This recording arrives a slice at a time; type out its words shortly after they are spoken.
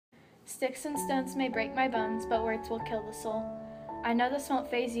Sticks and stones may break my bones, but words will kill the soul. I know this won't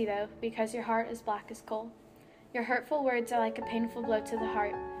faze you though, because your heart is black as coal. Your hurtful words are like a painful blow to the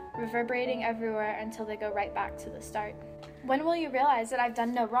heart, reverberating everywhere until they go right back to the start. When will you realize that I've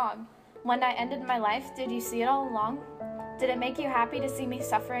done no wrong? When I ended my life, did you see it all along? Did it make you happy to see me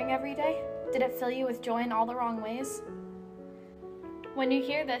suffering every day? Did it fill you with joy in all the wrong ways? When you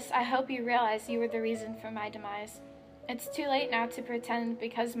hear this, I hope you realize you were the reason for my demise. It's too late now to pretend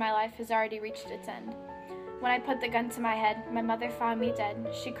because my life has already reached its end. When I put the gun to my head, my mother found me dead.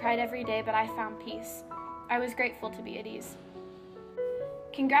 She cried every day, but I found peace. I was grateful to be at ease.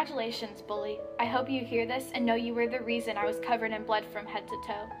 Congratulations, bully. I hope you hear this and know you were the reason I was covered in blood from head to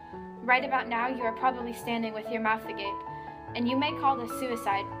toe. Right about now, you are probably standing with your mouth agape, and you may call this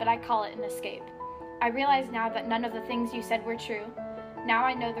suicide, but I call it an escape. I realize now that none of the things you said were true. Now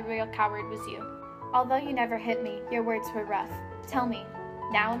I know the real coward was you. Although you never hit me, your words were rough. Tell me,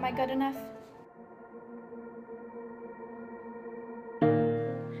 now am I good enough?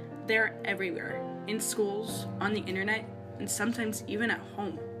 They're everywhere, in schools, on the internet, and sometimes even at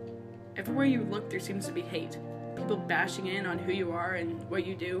home. Everywhere you look, there seems to be hate. People bashing in on who you are and what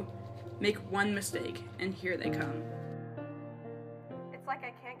you do. Make one mistake, and here they come. It's like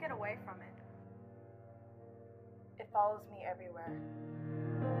I can't get away from it. It follows me everywhere.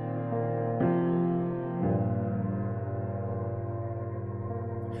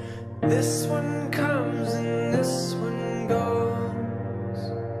 This one comes and this one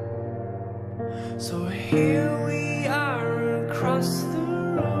goes. So here we are across the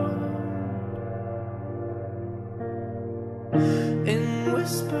road. In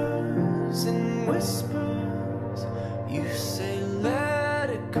whispers, you say let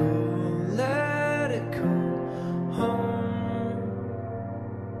it go home.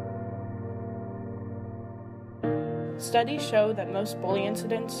 Studies show that most bully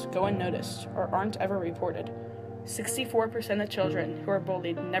incidents go unnoticed or aren't ever reported. 64% of children who are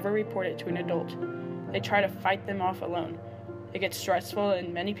bullied never report it to an adult. They try to fight them off alone. It gets stressful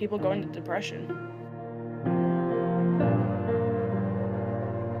and many people go into depression.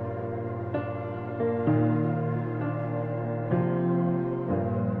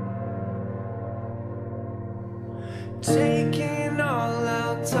 Taking all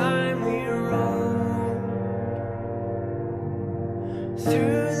our time we rode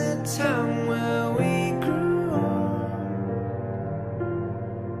through the town where we grew up.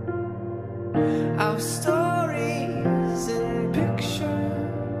 Our stories and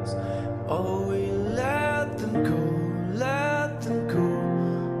pictures, oh, we let them go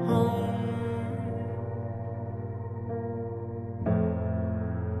home.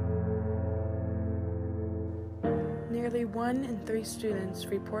 Nearly 1 in 3 students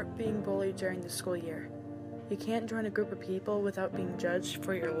report being bullied during the school year. You can't join a group of people without being judged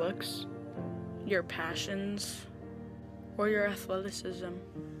for your looks, your passions, or your athleticism.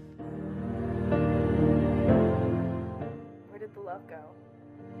 Where did the love go?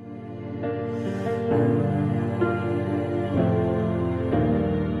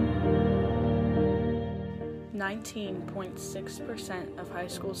 19.6% of high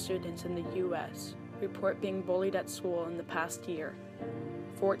school students in the U.S. report being bullied at school in the past year.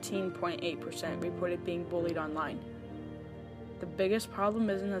 14.8% reported being bullied online. The biggest problem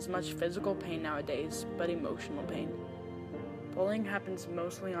isn't as much physical pain nowadays, but emotional pain. Bullying happens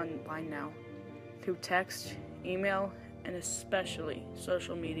mostly online now, through text, email, and especially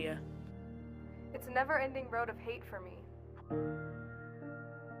social media. It's a never-ending road of hate for me.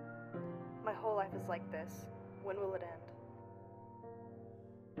 My whole life is like this. When will it end?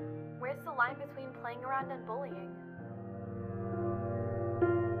 Where's the line between playing around and bullying?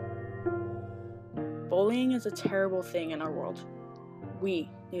 Bullying is a terrible thing in our world. We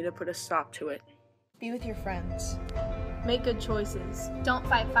need to put a stop to it. Be with your friends. Make good choices. Don't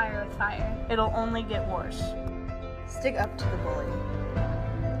fight fire with fire. It'll only get worse. Stick up to the bully.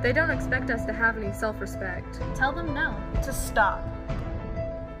 They don't expect us to have any self-respect. Tell them no. To stop.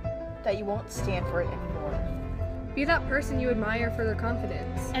 That you won't stand for it anymore. Be that person you admire for their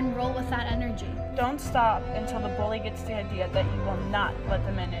confidence. And roll with that energy. Don't stop until the bully gets the idea that you will not let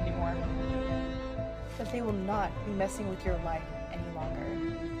them in anymore. That they will not be messing with your life any longer.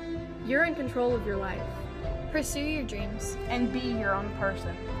 You're in control of your life. Pursue your dreams. And be your own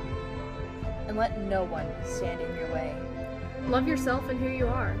person. And let no one stand in your way. Love yourself and who you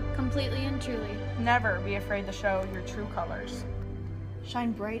are. Completely and truly. Never be afraid to show your true colors.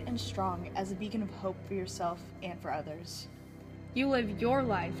 Shine bright and strong as a beacon of hope for yourself and for others. You live your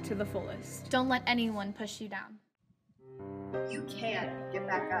life to the fullest. Don't let anyone push you down. You can get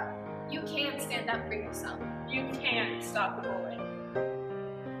back up. You can stand up for yourself. You can stop the bullying.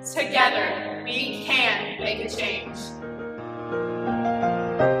 Together, we can make a change.